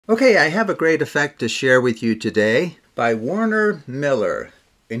Okay, I have a great effect to share with you today by Werner Miller,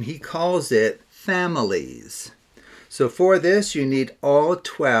 and he calls it Families. So for this, you need all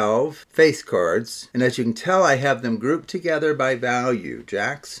 12 face cards, and as you can tell, I have them grouped together by value,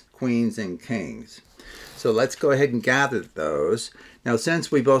 jacks, queens, and kings. So let's go ahead and gather those. Now,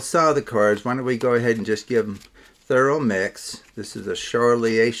 since we both saw the cards, why don't we go ahead and just give them a thorough mix. This is a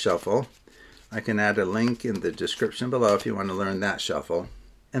Charlier shuffle. I can add a link in the description below if you want to learn that shuffle.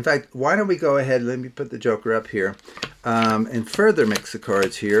 In fact, why don't we go ahead, let me put the joker up here, and further mix the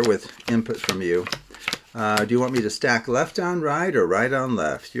cards here with input from you. Do you want me to stack left on right or right on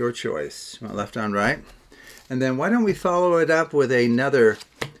left? Your choice. You want left on right? And then why don't we follow it up with another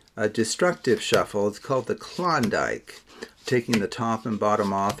destructive shuffle. It's called the Klondike. Taking the top and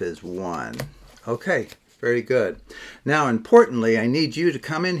bottom off is 1. Okay, very good. Now, importantly, I need you to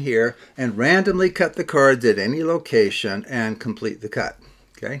come in here and randomly cut the cards at any location and complete the cut.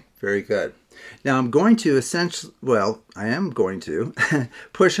 Okay, very good. Now I'm going to I am going to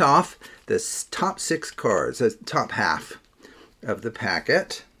push off the top 6 cards, the top half of the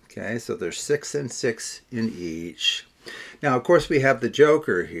packet. Okay, so there's 6 and 6 in each. Now, of course, we have the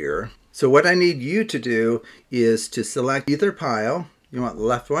joker here. So what I need you to do is to select either pile. You want the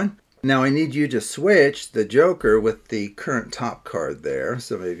left one? Now I need you to switch the joker with the current top card there.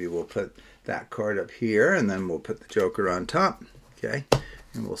 So maybe we'll put that card up here, and then we'll put the joker on top. Okay.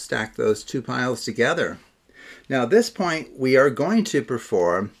 And we'll stack those 2 piles together. Now at this point, we are going to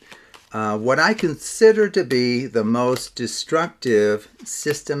perform what I consider to be the most destructive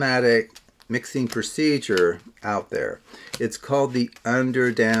systematic mixing procedure out there. It's called the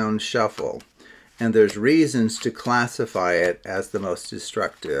under-down shuffle. And there's reasons to classify it as the most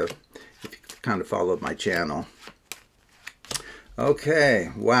destructive, if you kind of followed my channel.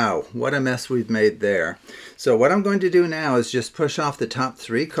 Okay, wow, what a mess we've made there. So what I'm going to do now is just push off the top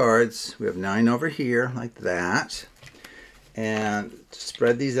 3 cards. We have 9 over here, like that. And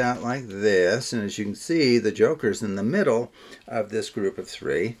spread these out like this. And as you can see, the joker's in the middle of this group of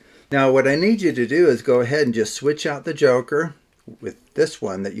 3. Now what I need you to do is go ahead and just switch out the joker with this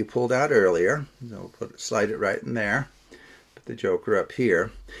one that you pulled out earlier. So we'll slide it right in there. Put the joker up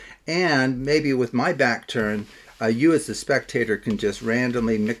here. And maybe with my back turn, you as the spectator can just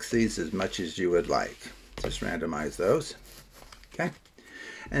randomly mix these as much as you would like. Just randomize those. Okay.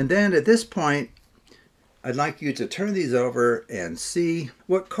 And then at this point, I'd like you to turn these over and see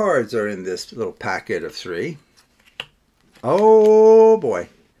what cards are in this little packet of 3. Oh boy.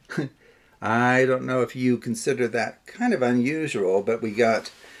 I don't know if you consider that kind of unusual, but we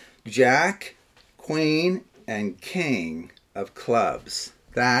got Jack, Queen, and King of clubs.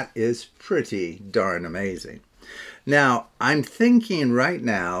 That is pretty darn amazing. Now, I'm thinking right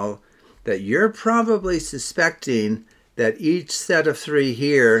now that you're probably suspecting that each set of 3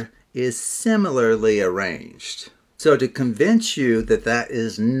 here is similarly arranged. So to convince you that that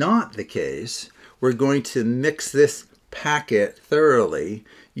is not the case, we're going to mix this packet thoroughly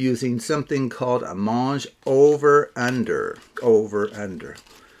using something called a mange over-under. Over-under.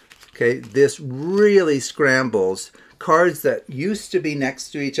 Okay, this really scrambles cards that used to be next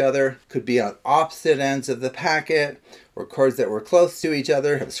to each other, could be on opposite ends of the packet, or cards that were close to each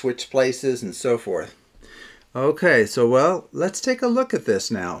other have switched places and so forth. Okay, so well, let's take a look at this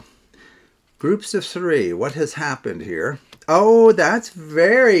now. Groups of 3, what has happened here? Oh, that's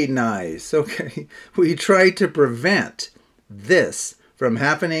very nice. Okay, we tried to prevent this from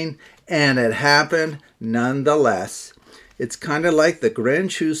happening, and it happened nonetheless. It's kind of like the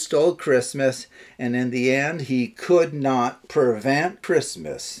Grinch who stole Christmas, and in the end, he could not prevent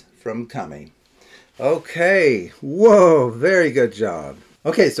Christmas from coming. Okay, whoa, very good job.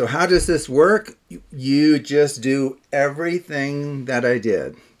 Okay, so how does this work? You just do everything that I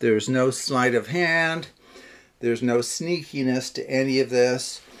did. There's no sleight of hand. There's no sneakiness to any of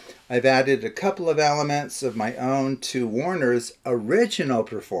this. I've added a couple of elements of my own to Werner's original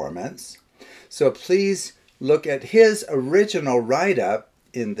performance. So please look at his original write-up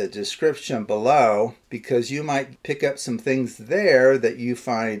in the description below, because you might pick up some things there that you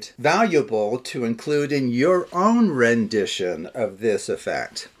find valuable to include in your own rendition of this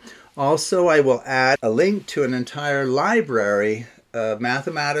effect. Also, I will add a link to an entire library of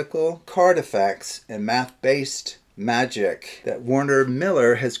mathematical card effects and math-based magic that Werner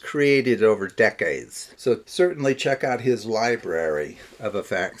Miller has created over decades. So certainly check out his library of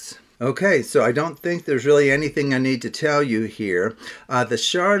effects. Okay, so I don't think there's really anything I need to tell you here. The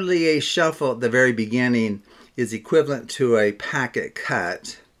Charlier shuffle at the very beginning is equivalent to a packet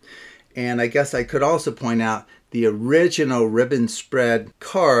cut. And I guess I could also point out the original ribbon spread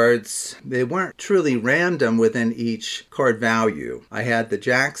cards, they weren't truly random within each card value. I had the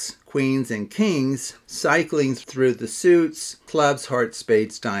jacks, queens, and kings cycling through the suits, clubs, hearts,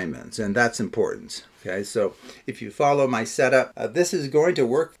 spades, diamonds, and that's important. Okay, so if you follow my setup, this is going to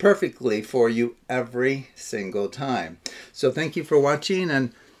work perfectly for you every single time. So thank you for watching,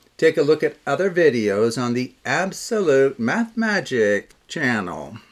 and take a look at other videos on the Absolute Math Magic channel.